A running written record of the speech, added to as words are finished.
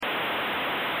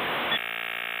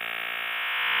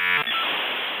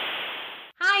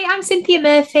I'm Cynthia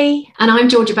Murphy. And I'm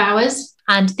Georgia Bowers.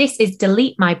 And this is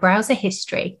Delete My Browser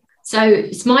History. So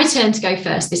it's my turn to go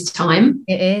first this time.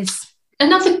 It is.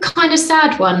 Another kind of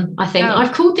sad one, I think. Oh.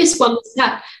 I've called this one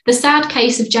The Sad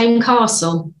Case of Jane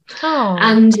Castle. Oh.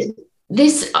 And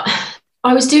this,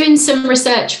 I was doing some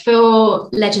research for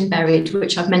Legend Buried,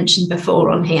 which I've mentioned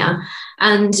before on here.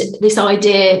 And this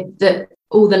idea that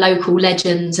all the local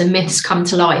legends and myths come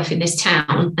to life in this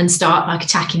town and start like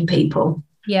attacking people.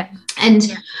 Yeah.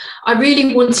 And I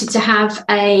really wanted to have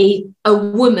a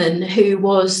woman who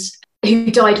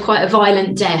died quite a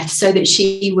violent death, so that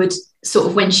she would sort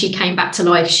of, when she came back to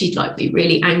life, she'd like be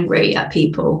really angry at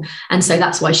people. And so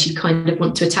that's why she'd kind of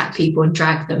want to attack people and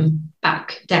drag them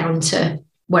back down to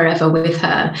wherever with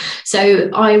her. So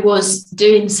I was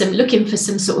looking for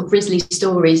some sort of grisly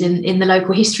stories in the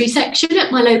local history section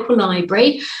at my local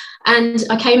library. And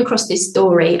I came across this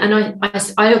story, and I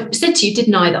said to you,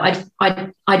 didn't I,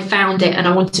 that I'd found it and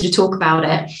I wanted to talk about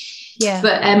it. Yeah.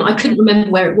 But I couldn't remember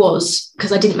where it was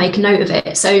because I didn't make a note of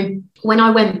it. So when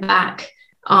I went back,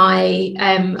 I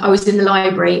was in the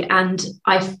library and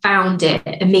I found it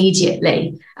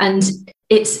immediately. And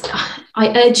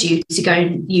I urge you to go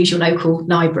and use your local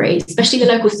library, especially the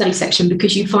local study section,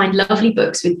 because you find lovely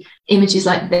books with images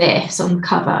like this on the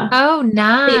cover. Oh,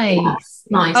 nice. Yeah,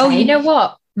 nice. Oh, eh? You know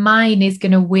what? Mine is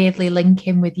going to weirdly link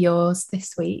in with yours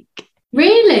this week.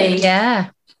 Really? Yeah.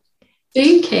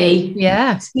 Spooky.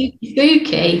 Yeah.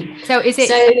 Spooky. So is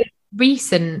it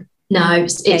recent? No,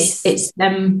 this is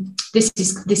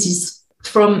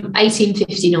from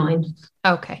 1859.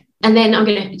 Okay. And then I'm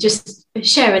going to just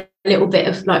share a little bit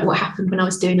of like what happened when I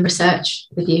was doing the research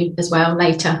with you as well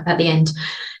later at the end.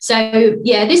 So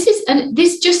yeah,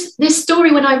 this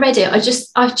story, when I read it, I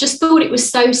just thought it was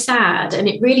so sad, and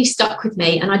it really stuck with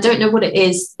me. And I don't know what it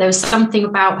is. There was something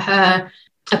about her,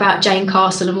 about Jane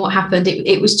Castle and what happened.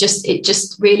 It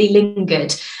just really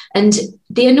lingered. And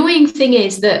the annoying thing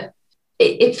is that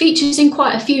it features in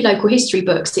quite a few local history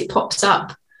books. It pops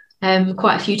up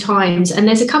quite a few times, and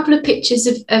there's a couple of pictures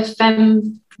of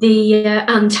the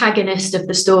antagonist of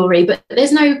the story, but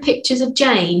there's no pictures of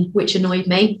Jane, which annoyed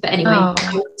me. But anyway,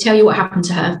 I'll tell you what happened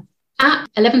to her. At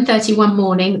 11:30 one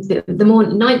morning, the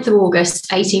morning, 9th of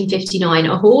August, 1859,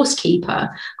 a horsekeeper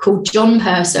called John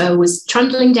Purser was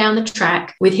trundling down the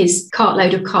track with his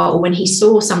cartload of coal when he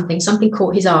saw something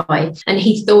caught his eye, and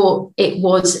he thought it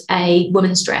was a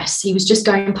woman's dress. He was just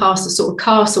going past a sort of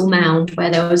castle mound where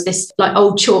there was this like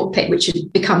old chalk pit which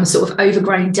had become a sort of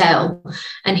overgrown dell,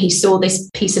 and he saw this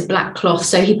piece of black cloth.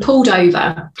 So he pulled over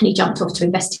and he jumped off to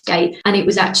investigate, and it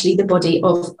was actually the body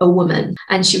of a woman,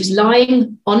 and she was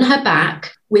lying on her back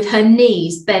with her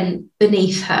knees bent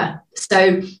beneath her.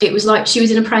 So it was like she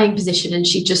was in a praying position and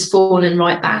she'd just fallen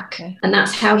right back. Okay. And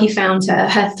that's how he found her.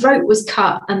 Her throat was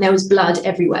cut and there was blood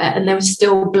everywhere, and there was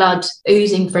still blood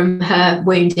oozing from her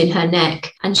wound in her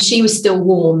neck, and she was still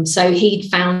warm. So he'd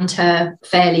found her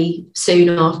fairly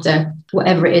soon after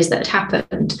whatever it is that had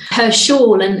happened. Her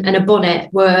shawl and a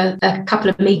bonnet were a couple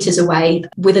of meters away,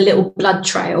 with a little blood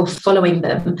trail following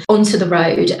them onto the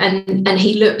road. And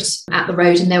he looked at the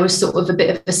road, and there was sort of a bit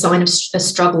of a sign of a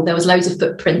struggle. There was loads of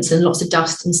footprints and lots of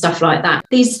dust and stuff like that.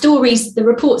 These stories, the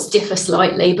reports differ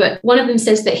slightly, but one of them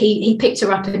says that he picked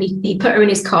her up and he put her in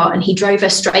his car and he drove her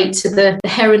straight to the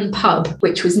Heron pub,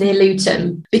 which was near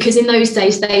Luton, because in those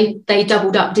days they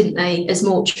doubled up, didn't they, as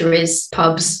mortuaries,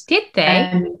 pubs. Did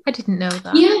they? I didn't know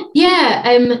that. Yeah.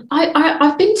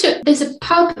 I've been to, there's a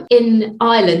pub in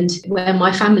Ireland where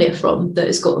my family are from that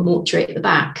has got a mortuary at the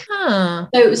back. Huh.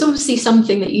 So it was obviously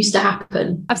something that used to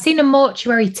happen. I've seen a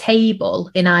mortuary table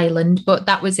in Ireland, but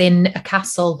that was in a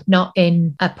castle, not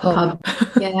in a pub.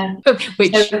 Yeah. Which,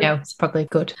 it's probably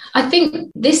good. I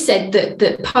think this said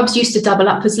that pubs used to double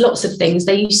up as lots of things.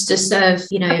 They used to serve,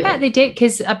 I bet they did,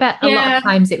 because I bet a lot of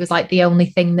times it was like the only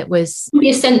thing that was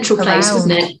a central place,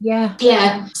 wasn't it?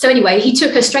 Yeah. So anyway, he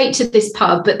took her straight to this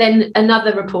pub, but then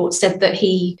another report said that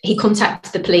he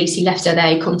contacted the police. He left her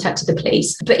there, he contacted the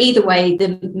police. But either way,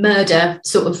 the murder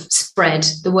sort of spread.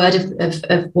 The word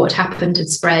of what happened had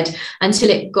spread until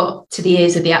it got to the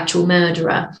ears of the actual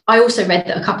murderer. I also read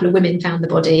that a couple of women found the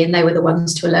body and they were the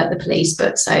ones to alert the police.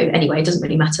 But so anyway, it doesn't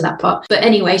really matter that part. But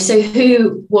anyway, so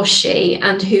who was she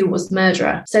and who was the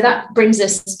murderer? So that brings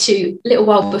us to a little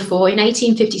while before, in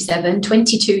 1857,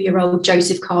 22-year-old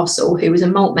Joseph Castle, who was a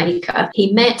malt maker,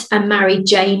 he met and married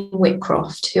Jane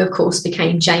Whitcroft, who of course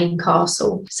became Jane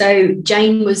Castle. So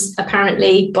Jane was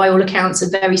apparently, by all accounts, a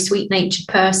very sweet-natured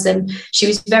person. She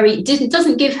was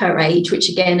doesn't give her age, which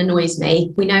again annoys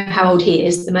me. We know how old he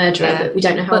is, the murderer, but we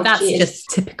don't know how old she is. But that's just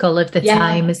typical of the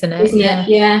time, isn't it?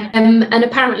 Yeah. And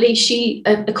apparently she,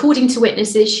 according to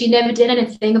witnesses, she never did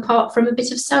anything apart from a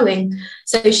bit of sewing.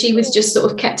 So she was just sort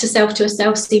of kept herself to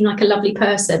herself, seemed like a lovely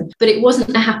person. But it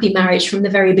wasn't a happy marriage from the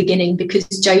very beginning, because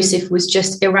Joseph was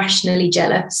just irrationally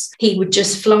jealous. He would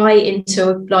just fly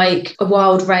into like a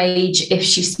wild rage if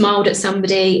she smiled at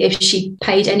somebody, if she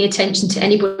paid any attention to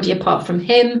anybody apart from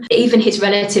him. Even his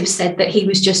relatives said that he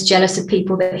was just jealous of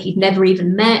people that he'd never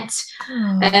even met.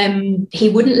 He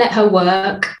wouldn't let her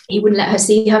work. He wouldn't let her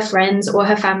see her friends or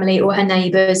her family or her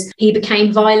neighbours. He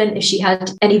became violent if she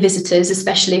had any visitors,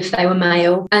 especially if they were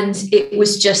male. And it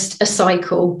was just a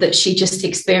cycle that she just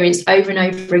experienced over and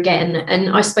over again. And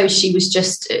I suppose she was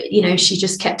just, she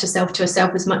just kept herself to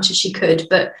herself as much as she could.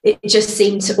 But it just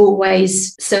seemed to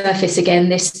always surface again,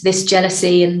 this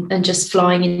jealousy and just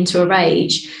flying into a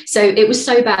rage. So it was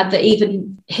so bad that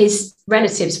even his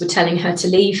relatives were telling her to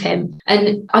leave him.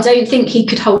 And I don't think he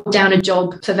could hold down a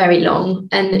job for very long.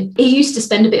 And he used to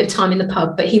spend a bit of time in the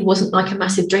pub, but he wasn't like a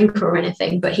massive drinker or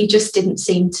anything, but he just didn't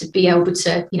seem to be able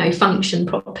to, function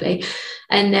properly.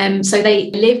 And so they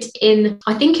lived in,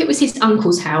 I think it was his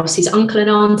uncle's house, his uncle and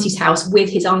auntie's house, with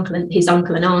his uncle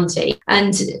and auntie.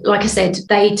 And like I said,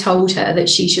 they told her that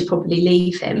she should probably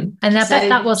leave him. And I bet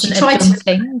that wasn't a dumb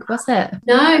thing, was it?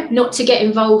 No, not to get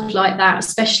involved like that,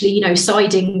 especially,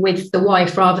 siding with the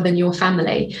wife rather than your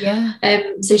family. Yeah.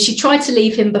 So she tried to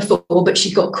leave him before, but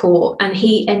she got caught, and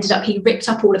he ripped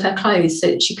up all of her clothes so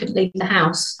that she couldn't leave the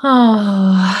house.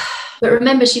 Oh. But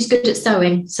remember, she's good at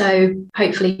sewing, so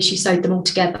hopefully she sewed them all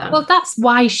together. Well, that's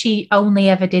why she only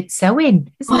ever did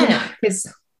sewing, isn't it?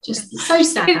 Because just so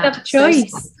sad. She didn't have a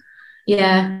choice.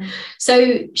 Yeah.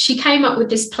 So she came up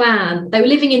with this plan. They were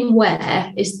living in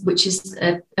Ware, which is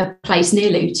a place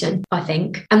near Luton, I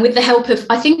think. And with the help of,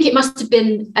 I think it must have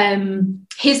been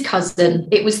his cousin.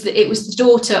 It was the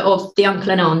daughter of the uncle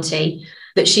and auntie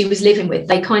that she was living with.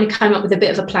 They kind of came up with a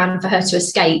bit of a plan for her to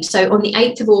escape. So on the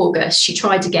 8th of August, she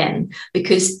tried again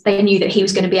because they knew that he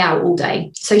was going to be out all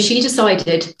day. So she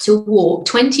decided to walk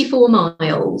 24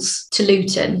 miles to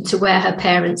Luton, to where her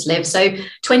parents live. So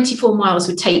 24 miles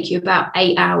would take you about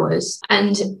 8 hours.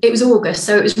 And it was August,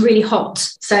 so it was really hot.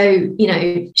 So,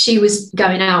 she was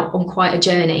going out on quite a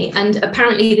journey. And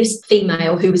apparently this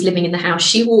female who was living in the house,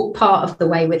 she walked part of the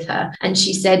way with her. And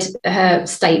she said her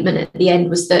statement at the end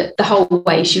was that the whole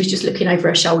way she was just looking over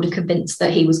her shoulder, convinced that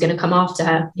he was going to come after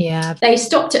her. Yeah. They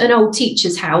stopped at an old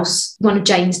teacher's house, one of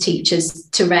Jane's teachers,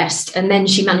 to rest, and then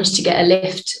she managed to get a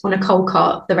lift on a coal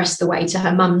cart the rest of the way to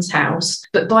her mum's house.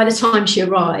 But by the time she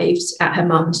arrived at her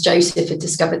mum's, Joseph had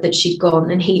discovered that she'd gone,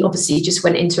 and he obviously just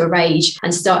went into a rage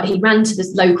and he went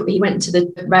to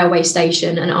the railway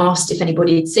station and asked if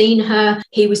anybody had seen her.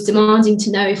 He was demanding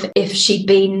to know if she'd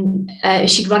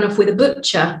run off with a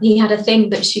butcher. He had a thing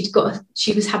that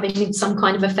she was having some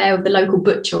kind of affair with the local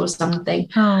butcher or something.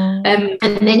 And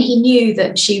then he knew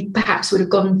that she perhaps would have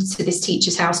gone to this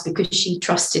teacher's house because she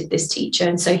trusted this teacher.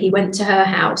 And so he went to her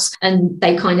house and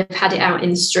they kind of had it out in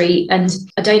the street. And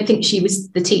I don't think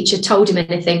the teacher told him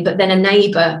anything, but then a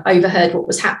neighbour overheard what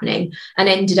was happening and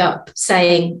ended up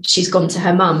saying she's gone to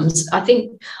her mum's. I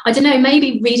don't know,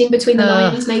 maybe reading between the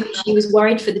lines, maybe she was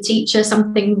worried for the teacher,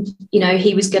 something,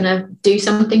 he was going to do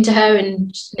something to her.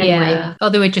 And anyway. Yeah. Or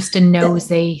they were just a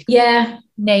nosy. Yeah.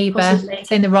 Neighbour possibly.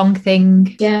 Saying the wrong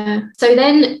thing. Yeah. So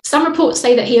then some reports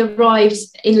say that he arrived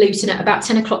in Luton at about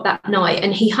 10 o'clock that night,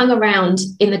 and he hung around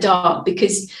in the dark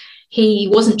because he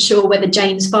wasn't sure whether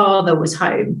Jane's father was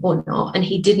home or not. And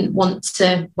he didn't want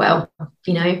to,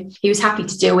 he was happy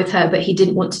to deal with her, but he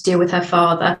didn't want to deal with her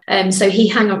father. So he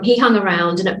hung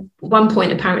around, and at one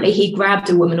point, apparently, he grabbed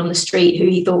a woman on the street who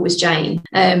he thought was Jane.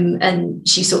 And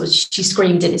she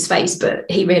screamed in his face, but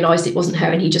he realised it wasn't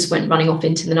her, and he just went running off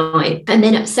into the night. And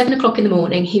then at 7 o'clock in the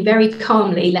morning, he very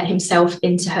calmly let himself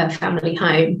into her family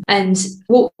home and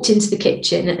walked into the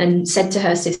kitchen and said to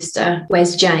her sister,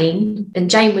 "Where's Jane?" And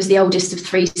Jane was the oldest of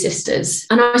 3 sisters.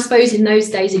 And I suppose in those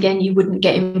days, again, you wouldn't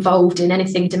get involved in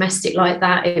anything domestic like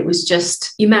that. It was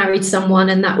just you married someone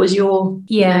and that was your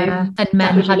and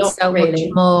men had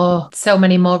so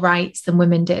many more rights than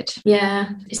women did.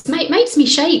 It makes me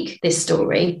shake, this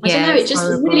story. I don't know, it just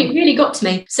really got to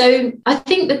me. So I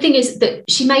think the thing is that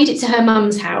she made it to her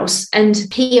mum's house, and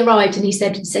he arrived and he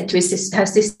said to her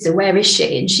sister, "Where is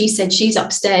she?" And she said, "She's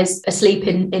upstairs asleep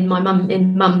in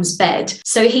mum's bed."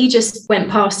 So he just went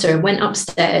past her sister and went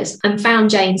upstairs and found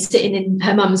Jane sitting in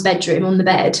her mum's bedroom on the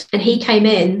bed. And he came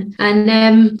in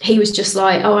and he was just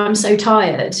like, oh, I'm so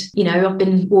tired. You know, I've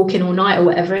been walking all night or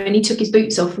whatever. And he took his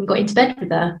boots off and got into bed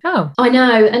with her. Oh, I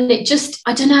know. And it just,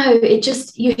 I don't know, it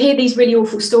just, you hear these really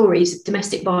awful stories of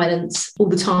domestic violence all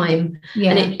the time.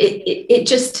 yeah. And it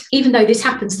just, even though this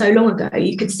happened so long ago,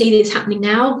 you could see this happening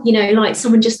now, you know, like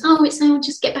someone just, oh, it's no, I'll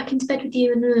just get back into bed with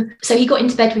you. And so he got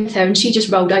into bed with her and she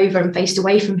just rolled over and faced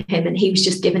away from him. And he was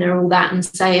just giving her all that and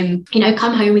saying, you know,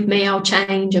 come home with me, I'll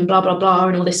change and blah, blah, blah,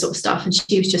 and all this sort of stuff. And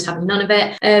she was just having none of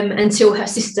it until her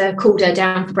sister called her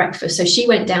down for breakfast. So she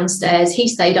went downstairs. He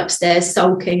stayed upstairs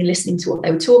sulking and listening to what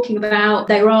they were talking about.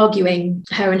 They were arguing,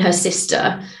 her and her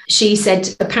sister. She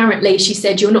said, apparently, she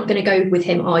said, you're not going to go with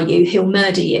him, are you? He'll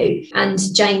murder you. And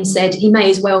Jane said, he may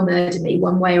as well murder me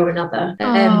one way or another.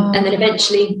 And then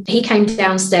eventually he came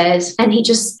downstairs and he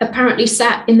just apparently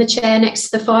sat in the chair next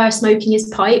to the fire smoking his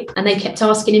pipe, and they kept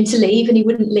asking him to leave and he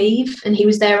wouldn't leave. And he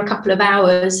was there a couple of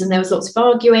hours and there was lots of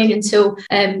arguing until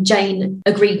Jane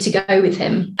agreed to go with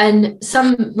him. And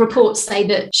some reports say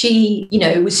that she, you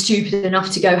know, was stupid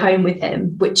enough to go home with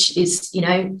him, which is, you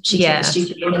know, she's not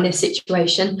stupid in this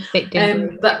situation.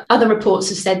 But other reports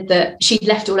have said that she'd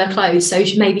left all her clothes, so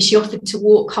maybe she offered to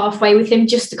walk halfway with him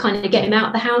just to kind of get him out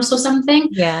of the house or something.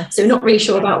 Yeah. So not really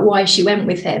sure about why she went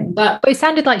with him. But it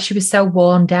sounded like she was so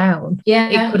worn down. Yeah.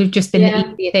 It could have just been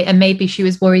the easier thing. And maybe she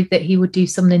was worried that he would do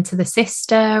something to the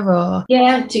sister or...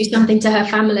 Yeah, do something to her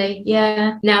family.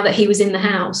 Yeah, now that he was in the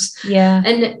house. Yeah.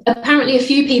 And apparently a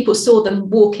few people saw them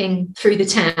walking through the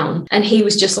town and he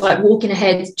was just like walking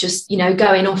ahead, just, you know,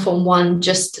 going off on one,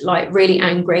 just like really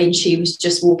angry, and she was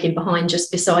just walking behind,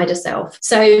 just beside herself.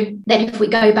 So then if we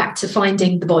go back to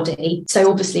finding the body, so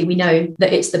obviously we know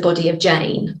that it's the body of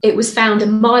Jane. It was found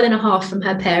 1.5 miles from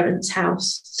her parents'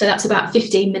 house. So that's about a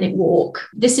 15-minute walk.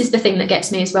 This is the thing that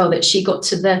gets me as well, that she got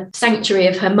to the sanctuary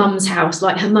of her mum's house,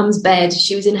 like her mum's bed.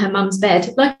 She was in her mum's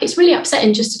bed. Like, it's really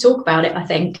upsetting just to talk about it, I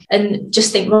think, and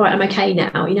just think, right, I'm okay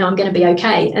now, you know, I'm going to be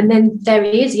okay. And then there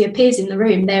he is, he appears in the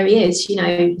room, there he is, you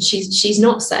know, she's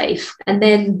not safe. And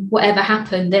then whatever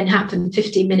happened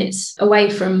 15 minutes away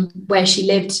from where she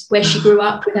lived, where she grew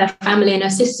up with her family and her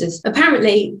sisters.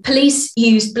 Apparently police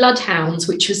used bloodhounds,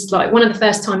 which was like one of the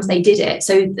first times they did it.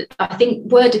 So I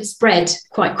think word had spread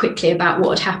quite quickly about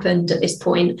what had happened at this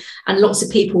point, and lots of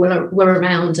people were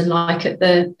around and like at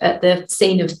the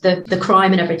scene of the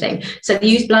crime and everything. So they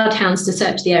used bloodhounds to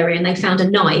search the area, and they found a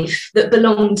knife that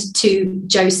belonged to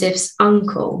Joseph's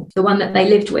uncle, the one that they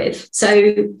lived with.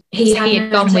 So he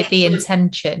had gone with the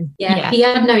intention. Yeah, he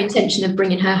had no intention of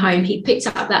bringing her home. He picked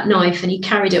up that knife and he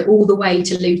carried it all the way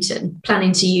to Luton,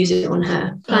 planning to use it on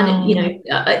her. You know,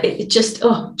 it just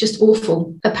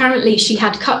awful. Apparently she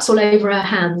had cuts all over her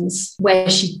hands where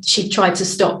she tried to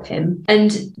stop him.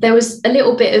 And there was a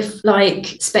little bit of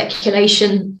like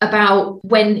speculation about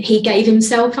when he gave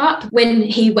himself up. When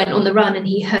he went on the run and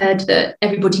he heard that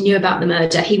everybody knew about the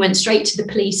murder, he went straight to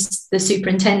the police, the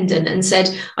superintendent, and said,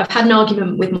 I've had an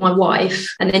argument with my wife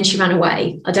and then she ran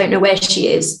away. I don't know where she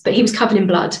is. But he was covered in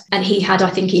blood and I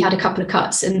think he had a couple of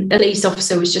cuts, and the police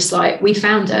officer was just like, we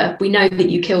found her, we know that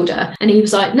you killed her. And he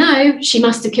was like, no, she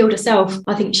must have killed herself.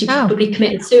 I think she probably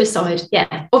committed suicide.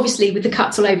 Yeah, obviously with the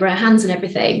cuts all over her hands and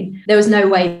everything, there was no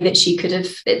way that she could have.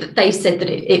 They said that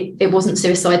it wasn't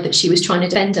suicide, that she was trying to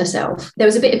defend herself. There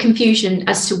was a bit of confusion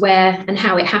as to where and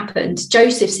how it happened.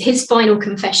 His final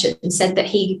confession said that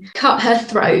he cut her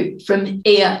throat from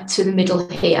ear to the middle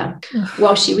here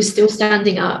while she was still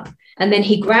standing up. And then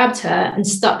he grabbed her and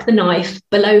stuck the knife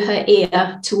below her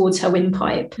ear towards her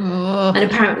windpipe. And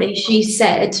apparently she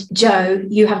said, Joe,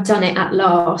 you have done it at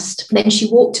last. And then she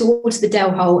walked towards the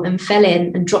dell hole and fell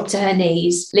in and dropped to her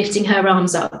knees, lifting her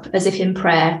arms up as if in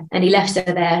prayer. And he left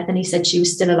her there, and he said she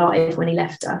was still alive when he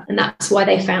left her. And that's why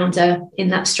they found her in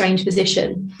that strange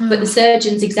position. But the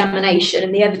surgeon's examination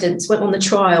and the evidence went on the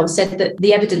trial said that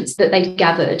the evidence that they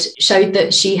gathered showed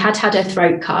that she had her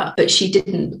throat cut, but she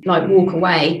didn't like walk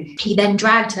away. He then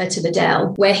dragged her to the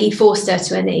dell where he forced her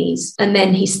to her knees, and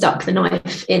then he stuck the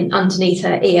knife in underneath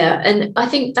her ear. And I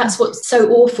think that's what's so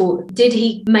awful. Did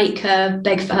he make her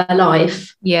beg for her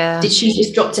life? Yeah. Did she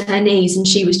just drop to her knees and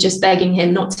she was just begging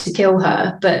him not to kill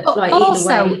her? But like, also,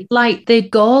 either way, like the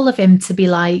goal of him to be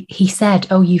like, he said,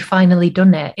 oh, you finally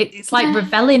done it. It's like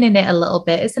reveling in it a little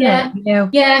bit, isn't it? You know?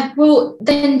 Yeah. Well,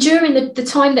 then during the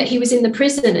time that he was in the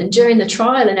prison and during the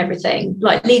trial and everything,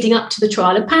 like leading up to the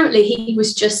trial, apparently he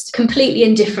was just just completely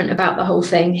indifferent about the whole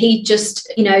thing. He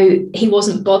just, you know, he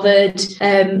wasn't bothered.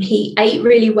 He ate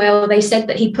really well. They said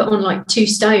that he put on like 2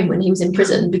 stone when he was in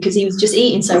prison because he was just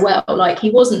eating so well. Like, he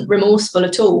wasn't remorseful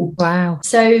at all. Wow.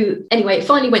 So anyway, it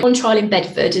finally went on trial in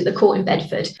Bedford, at the court in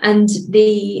Bedford, and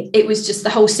it was just, the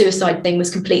whole suicide thing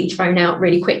was completely thrown out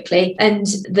really quickly, and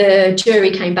the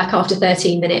jury came back after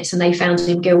 13 minutes and they found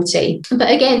him guilty. But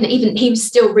again, even he was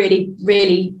still really,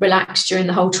 really relaxed during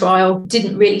the whole trial,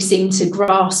 didn't really seem to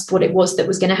grasp what it was that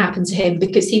was going to happen to him,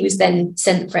 because he was then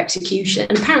sent for execution.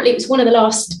 And apparently it was one of the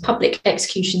last public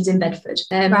executions in Bedford.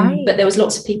 Right. But there was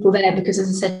lots of people there because, as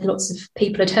I said, lots of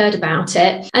people had heard about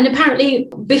it. And apparently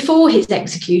before his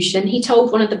execution, he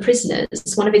told one of the prisoners,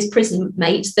 one of his prison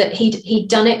mates, that he'd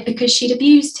done it because she'd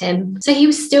abused him. So he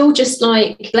was still just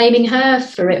like blaming her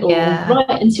for it all,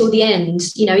 right until the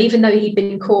end, you know, even though he'd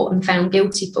been caught and found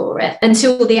guilty for it,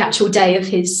 until the actual day of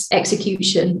his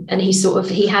execution. And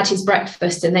he had his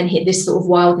breakfast, and then this sort of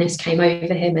wildness came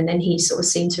over him, and then he sort of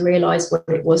seemed to realise what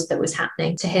it was that was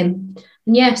happening to him.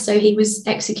 And yeah, so he was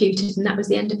executed, and that was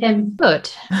the end of him. Good.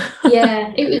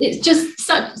 Yeah, it's just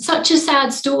such a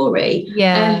sad story.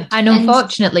 Yeah, and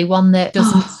unfortunately one that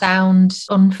doesn't sound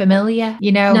unfamiliar,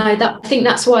 you know. No, I think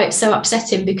that's why it's so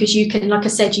upsetting, because you can, like I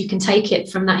said, you can take it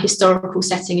from that historical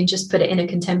setting and just put it in a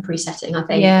contemporary setting, I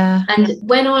think. Yeah. And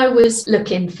when I was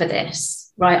looking for this,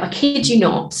 right, I kid you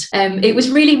not, it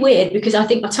was really weird, because I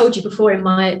think I told you before, in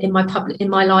my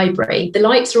library, the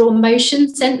lights are all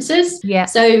motion sensors. Yeah.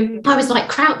 So I was like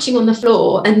crouching on the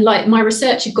floor, and like my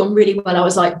research had gone really well. I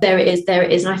was like, there it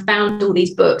is. And I found all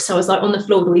these books. So I was like on the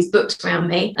floor with all these books around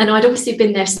me, and I'd obviously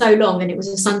been there so long, and it was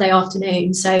a Sunday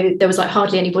afternoon, so there was like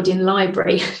hardly anybody in the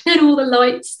library, and all the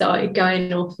lights started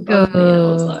going off above me, and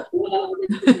I was like, whoa.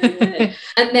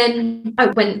 And then I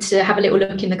went to have a little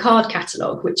look in the card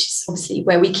catalogue, which is obviously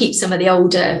where we keep some of the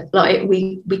older, like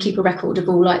we keep a record of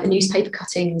all like the newspaper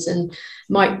cuttings and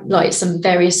like some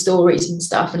various stories and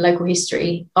stuff and local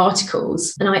history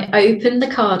articles. And I opened the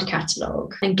card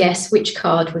catalogue, and guess which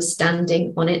card was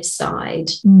standing on its side?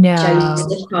 No.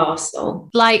 Joseph Castle.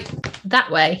 Like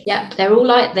that way? Yeah, they're all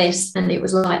like this, and it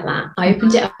was like that. I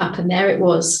opened it up, and there it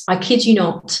was. I kid you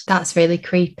not. That's really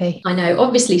creepy. I know,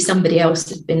 obviously somebody else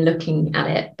had been looking at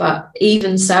it, but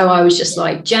even so, I was just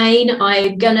like, Jane,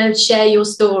 I'm gonna share your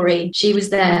story. She was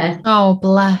there. Oh,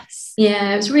 bless.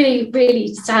 Yeah, it was really,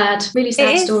 really sad story.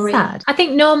 Sad. I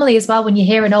think normally as well, when you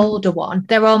hear an older one,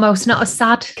 they're almost not as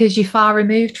sad because you're far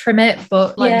removed from it.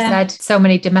 But like you said, so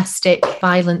many domestic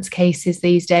violence cases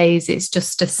these days, it's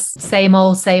just a same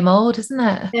old, isn't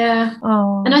it? Yeah.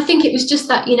 Oh. And I think it was just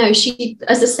that, you know, she,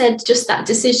 as I said, just that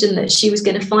decision that she was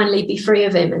going to finally be free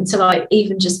of him, and to like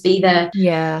even just be there.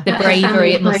 Yeah. The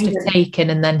bravery it must have taken,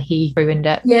 and then he ruined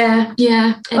it. Yeah.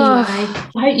 Yeah. Anyway, I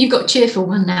hope you've got a cheerful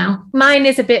one now. Mine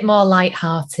is a bit more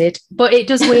light-hearted, but it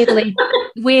does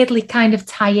weirdly kind of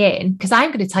tie in, because I'm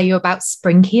going to tell you about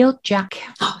Spring-Heeled Jack.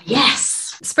 Oh,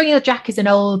 yes. Spring-Heeled Jack is an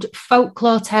old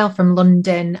folklore tale from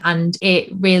London, and it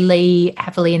really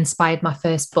heavily inspired my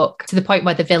first book, to the point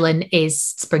where the villain is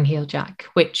Spring-Heeled Jack,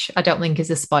 which I don't think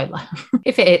is a spoiler.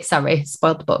 If it is, sorry,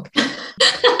 spoiled the book.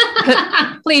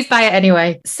 Please buy it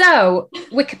anyway. So,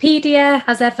 Wikipedia,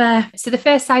 as ever. So the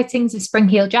first sightings of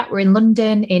Spring-Heeled Jack were in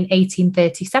London in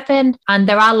 1837, and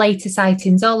there are later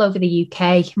sightings all over the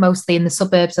UK, mostly in the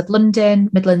suburbs of London,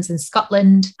 Midlands and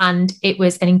Scotland, and it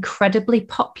was an incredibly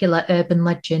popular urban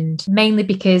legend, mainly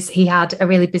because he had a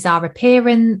really bizarre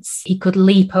appearance. He could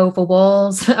leap over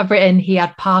walls. I've written he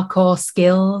had parkour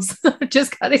skills.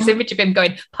 Just got this image of him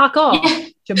going,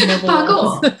 parkour, jumping over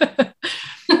walls.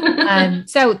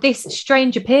 So this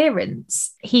strange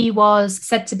appearance, he was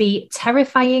said to be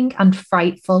terrifying and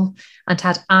frightful, and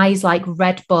had eyes like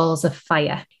red balls of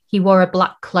fire. He wore a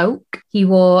black cloak. He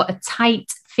wore a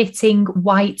tight fitting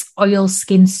white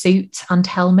oilskin suit and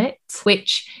helmet,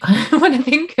 which when I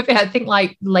think of it, I think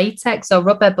like latex or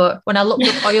rubber. But when I looked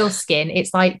up oilskin,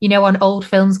 it's like, you know, on old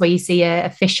films where you see a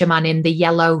fisherman in the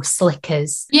yellow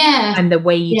slickers and the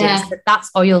waders,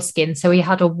 that's oilskin. So he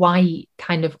had a white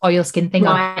kind of oilskin thing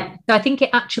on. So I think it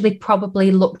actually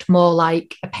probably looked more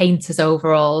like a painter's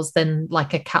overalls than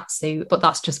like a cat suit, but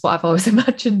that's just what I've always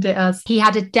imagined it as. He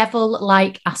had a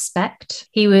devil-like aspect.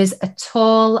 He was a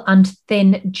tall and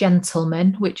thin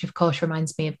gentleman, which of course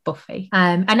reminds me of Buffy.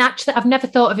 And actually, I've never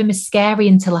thought of him as scary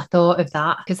until I thought of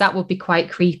that, because that would be quite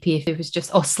creepy if it was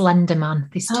just, Slender Man,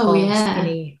 this tall,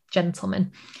 skinny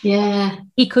gentleman. Yeah.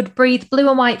 He could breathe blue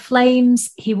and white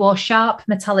flames. He wore sharp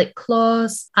metallic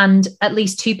claws, and at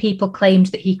least 2 people claimed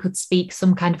that he could speak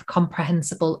some kind of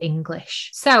comprehensible English.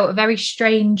 So a very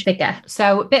strange figure.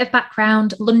 So a bit of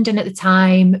background: London at the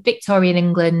time, Victorian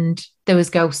England, there was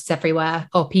ghosts everywhere,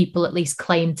 or people at least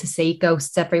claimed to see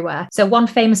ghosts everywhere. So one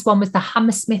famous one was the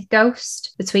Hammersmith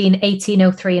ghost between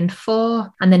 1803 and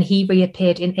 4, and then he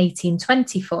reappeared in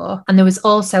 1824. And there was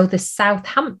also the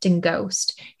Southampton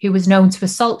ghost, who was known to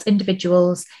assault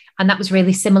individuals. And that was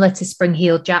really similar to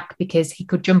Spring-Heeled Jack, because he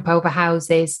could jump over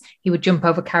houses, he would jump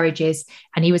over carriages,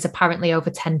 and he was apparently over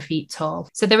 10 feet tall.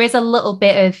 So there is a little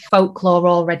bit of folklore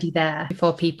already there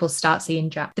before people start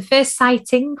seeing Jack. The first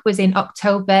sighting was in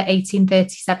October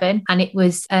 1837, and it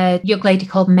was a young lady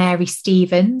called Mary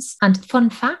Stevens. And fun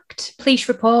fact, police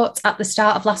report at the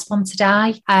start of Last One to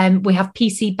Die, we have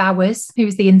PC Bowers,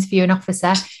 who's the interviewing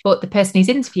officer, but the person he's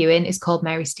interviewing is called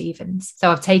Mary Stevens.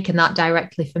 So I've taken that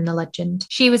directly from the legend.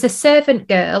 She was a servant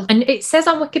girl, and it says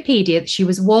on Wikipedia that she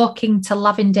was walking to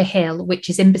Lavender Hill, which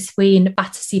is in between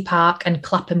Battersea Park and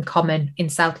Clapham Common in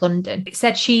South London. It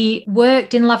said she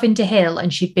worked in Lavender Hill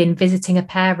and she'd been visiting her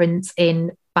parents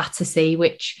in Battersea,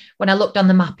 which when I looked on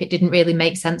the map, it didn't really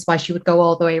make sense why she would go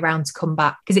all the way around to come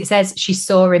back, because it says she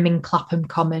saw him in Clapham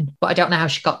Common, but I don't know how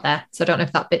she got there. So I don't know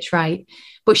if that bit's right.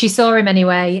 But she saw him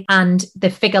anyway, and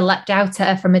the figure leapt out at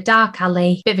her from a dark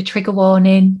alley, bit of a trigger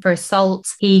warning for assault.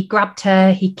 He grabbed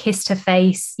her, he kissed her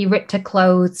face, he ripped her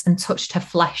clothes and touched her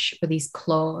flesh with his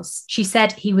claws. She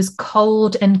said he was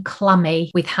cold and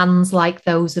clammy with hands like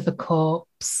those of a corpse.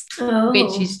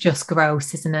 Which is just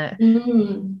gross, isn't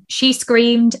it? She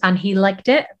screamed and he legged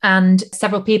it, and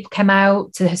several people came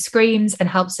out to her screams and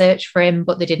helped search for him,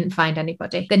 but they didn't find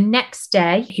anybody. The next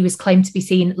day, he was claimed to be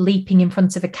seen leaping in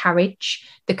front of a carriage.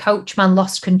 The coachman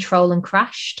lost control and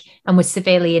crashed and was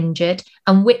severely injured,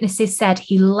 and witnesses said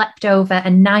he leapt over a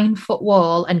 9-foot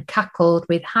wall and cackled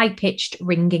with high-pitched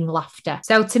ringing laughter.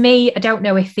 So to me, I don't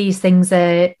know if these things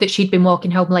are that she'd been walking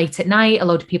home late at night, a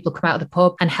load of people come out of the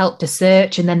pub and helped her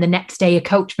search, and then the next day a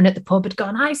coachman at the pub had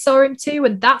gone, I saw him too,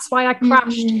 and that's why I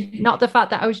crashed, not the fact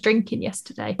that I was drinking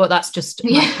yesterday. But that's just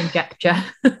my conjecture.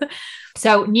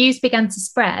 So news began to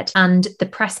spread, and the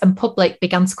press and public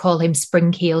began to call him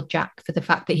Spring-Heeled Jack for the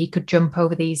fact that he could jump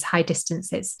over these high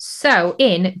distances. So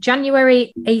in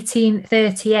January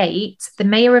 1838, the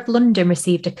Mayor of London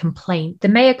received a complaint. The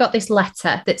Mayor got this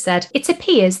letter that said, it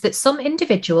appears that some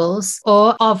individuals,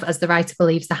 or of, as the writer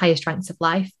believes, the highest ranks of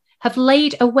life, have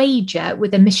laid a wager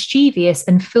with a mischievous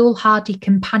and foolhardy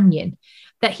companion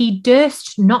that he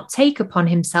durst not take upon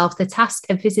himself the task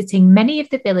of visiting many of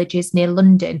the villages near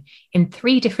London in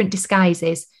 3 different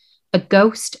disguises, a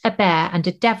ghost, a bear, and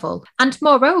a devil, and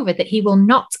moreover that he will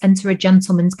not enter a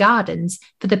gentleman's gardens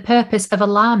for the purpose of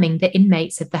alarming the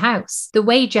inmates of the house. The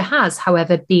wager has,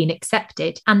 however, been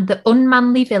accepted, and the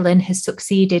unmanly villain has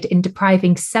succeeded in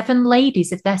depriving 7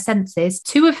 ladies of their senses,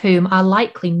 2 of whom are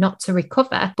likely not to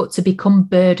recover, but to become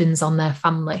burdens on their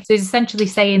family. So he's essentially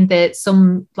saying that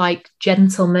some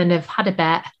gentlemen have had a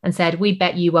bet and said, we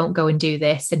bet you won't go and do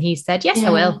this. And he said, yes, I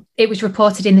will. It was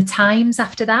reported in the Times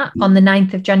after that on the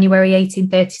 9th of January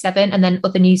 1837, and then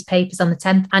other newspapers on the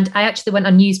 10th. And I actually went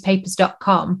on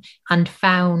newspapers.com and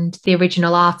found the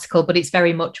original article, but it's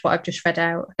very much what I've just read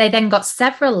out. They then got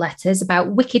several letters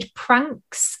about wicked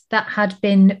pranks that had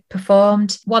been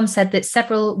performed. One said that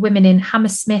several women in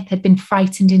Hammersmith had been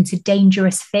frightened into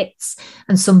dangerous fits,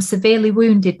 and some severely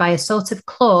wounded by a sort of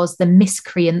claws the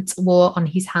miscreant wore on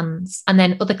his hands. And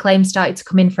then other claims started to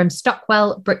come in from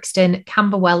Stockwell, Brixton,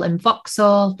 Camberwell and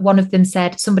Vauxhall. One of them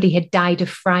said somebody had died of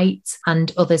fright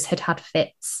and others had had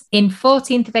fits. In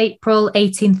 14th of April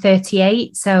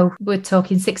 1838, so we're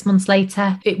talking 6 months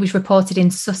later, it was reported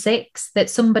in Sussex that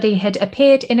somebody had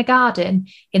appeared in a garden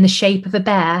in the shape of a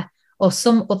bear or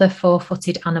some other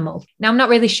 4-footed animal. Now, I'm not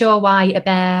really sure why a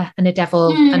bear and a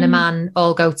devil and a man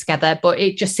all go together, but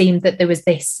it just seemed that there was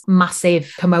this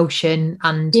massive commotion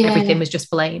and everything was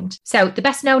just blamed. So the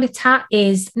best known attack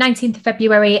is 19th of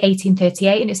February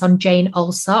 1838, and it's on Jane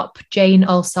Alsop. Jane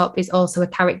Alsop is also a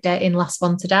character in Last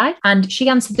One to Die, and she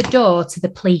answered the door to the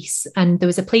police, and there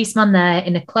was a policeman there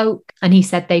in a cloak, and he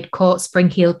said they'd caught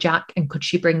Spring-Heeled Jack and could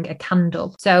she bring a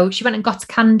candle. So she went and got a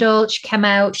candle, she came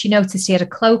out, she noticed he had a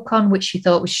cloak on which she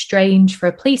thought was strange for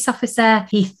a police officer.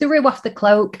 He threw off the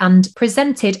cloak and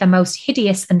presented a most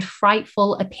hideous and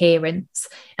frightful appearance.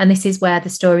 And this is where the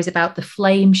stories about the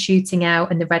flame shooting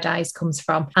out and the red eyes comes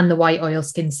from, and the white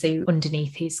oilskin suit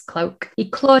underneath his cloak. He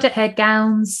clawed at her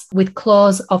gowns with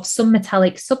claws of some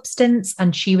metallic substance,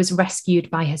 and she was rescued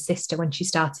by her sister when she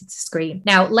started to scream.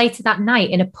 Now, later that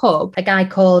night in a pub, a guy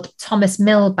called Thomas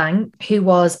Milbank, who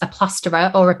was a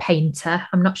plasterer or a painter,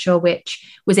 I'm not sure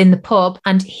which, was in the pub,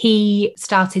 and he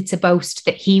started to boast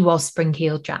that he was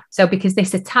Spring-Heeled Jack. So because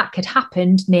this attack had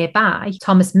happened nearby,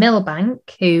 Thomas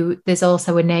Milbank, who there's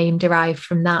also a name derived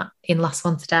from that in Last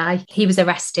One to Die, he was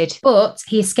arrested, but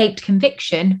he escaped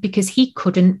conviction because he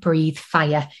couldn't breathe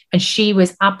fire. And she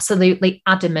was absolutely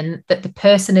adamant that the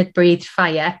person had breathed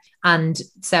fire, and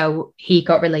so he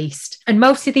got released. And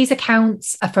most of these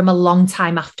accounts are from a long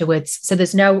time afterwards. So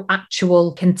there's no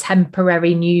actual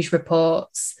contemporary news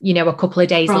reports, you know, a couple of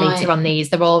days later on these.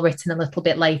 They're all written a little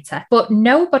bit later. But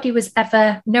no one was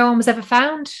ever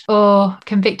found or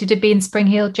convicted of being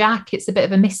Spring-Heeled Jack. It's a bit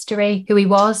of a mystery who he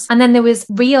was. And then there was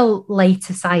real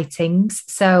later sightings.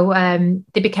 So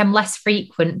they became less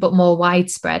frequent but more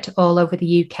widespread all over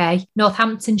the UK.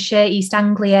 Northamptonshire, East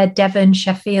Anglia, Devon,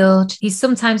 Sheffield. He's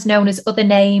sometimes known as other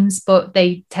names, but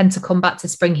they tend to come back to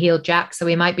Spring-Heeled Jack. So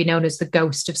he might be known as the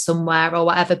ghost of somewhere or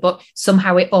whatever, but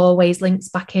somehow it always links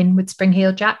back in with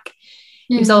Spring-Heeled Jack.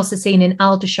 He was also seen in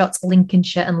Aldershot,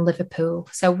 Lincolnshire and Liverpool.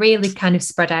 So really kind of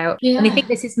spread out. Yeah. And I think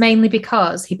this is mainly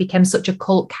because he became such a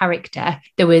cult character.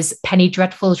 There was Penny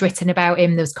Dreadfuls written about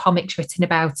him. There was comics written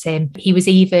about him. He was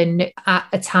even at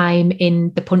a time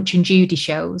in the Punch and Judy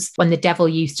shows when the devil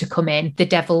used to come in. The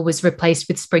devil was replaced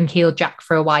with Spring-Heeled Jack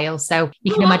for a while. So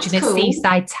you can imagine cool.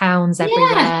 Seaside towns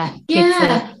everywhere.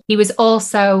 Yeah. He was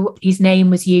also, his name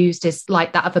was used as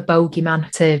like that of a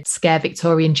bogeyman to scare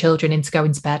Victorian children into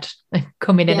going to bed and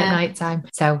coming in at night time.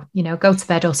 So, you know, go to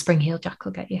bed or Spring-Heeled Jack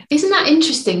will get you. Isn't that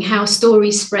interesting how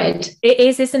stories spread? It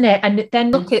is, isn't it? And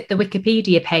then look at the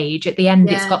Wikipedia page at the end.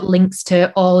 It's got links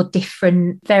to all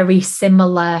different, very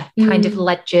similar kind of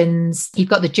legends. You've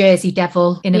got the Jersey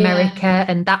Devil in America,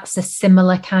 and that's a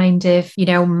similar kind of, you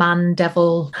know,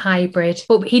 man-devil hybrid.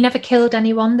 But he never killed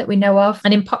anyone that we know of.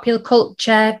 And in popular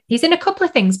culture, he's in a couple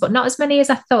of things, but not as many as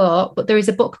I thought. But there is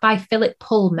a book by Philip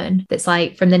Pullman that's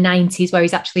like from the 90s where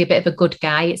he's actually a bit of a good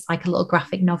guy. It's like a little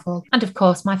graphic novel. And of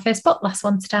course, my first book, Last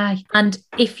One to Die. And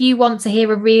if you want to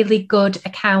hear a really good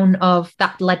account of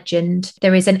that legend,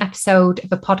 there is an episode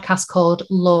of a podcast called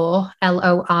Lore,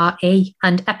 Lore.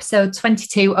 And episode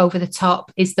 22, Over the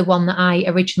Top, is the one that I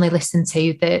originally listened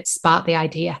to that sparked the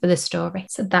idea for the story.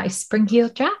 So that is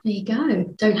Spring-Heeled Jack. There you go.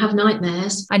 Don't have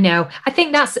nightmares. I know. I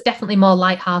think that's definitely more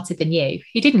light-hearted than you.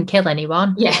 He didn't kill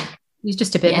anyone. Yeah. He's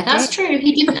just a bit. Yeah, that's true.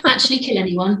 He didn't actually kill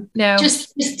anyone. No.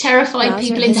 Just terrified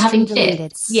people into having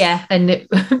fits. Yeah. And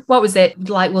what was it?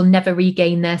 Like, we'll never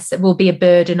regain this. It will be a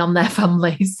burden on their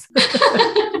families.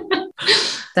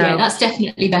 Yeah, that's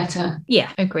definitely better.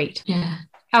 Yeah, agreed. Yeah.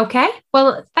 Okay.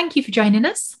 Well, thank you for joining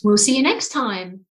us. We'll see you next time.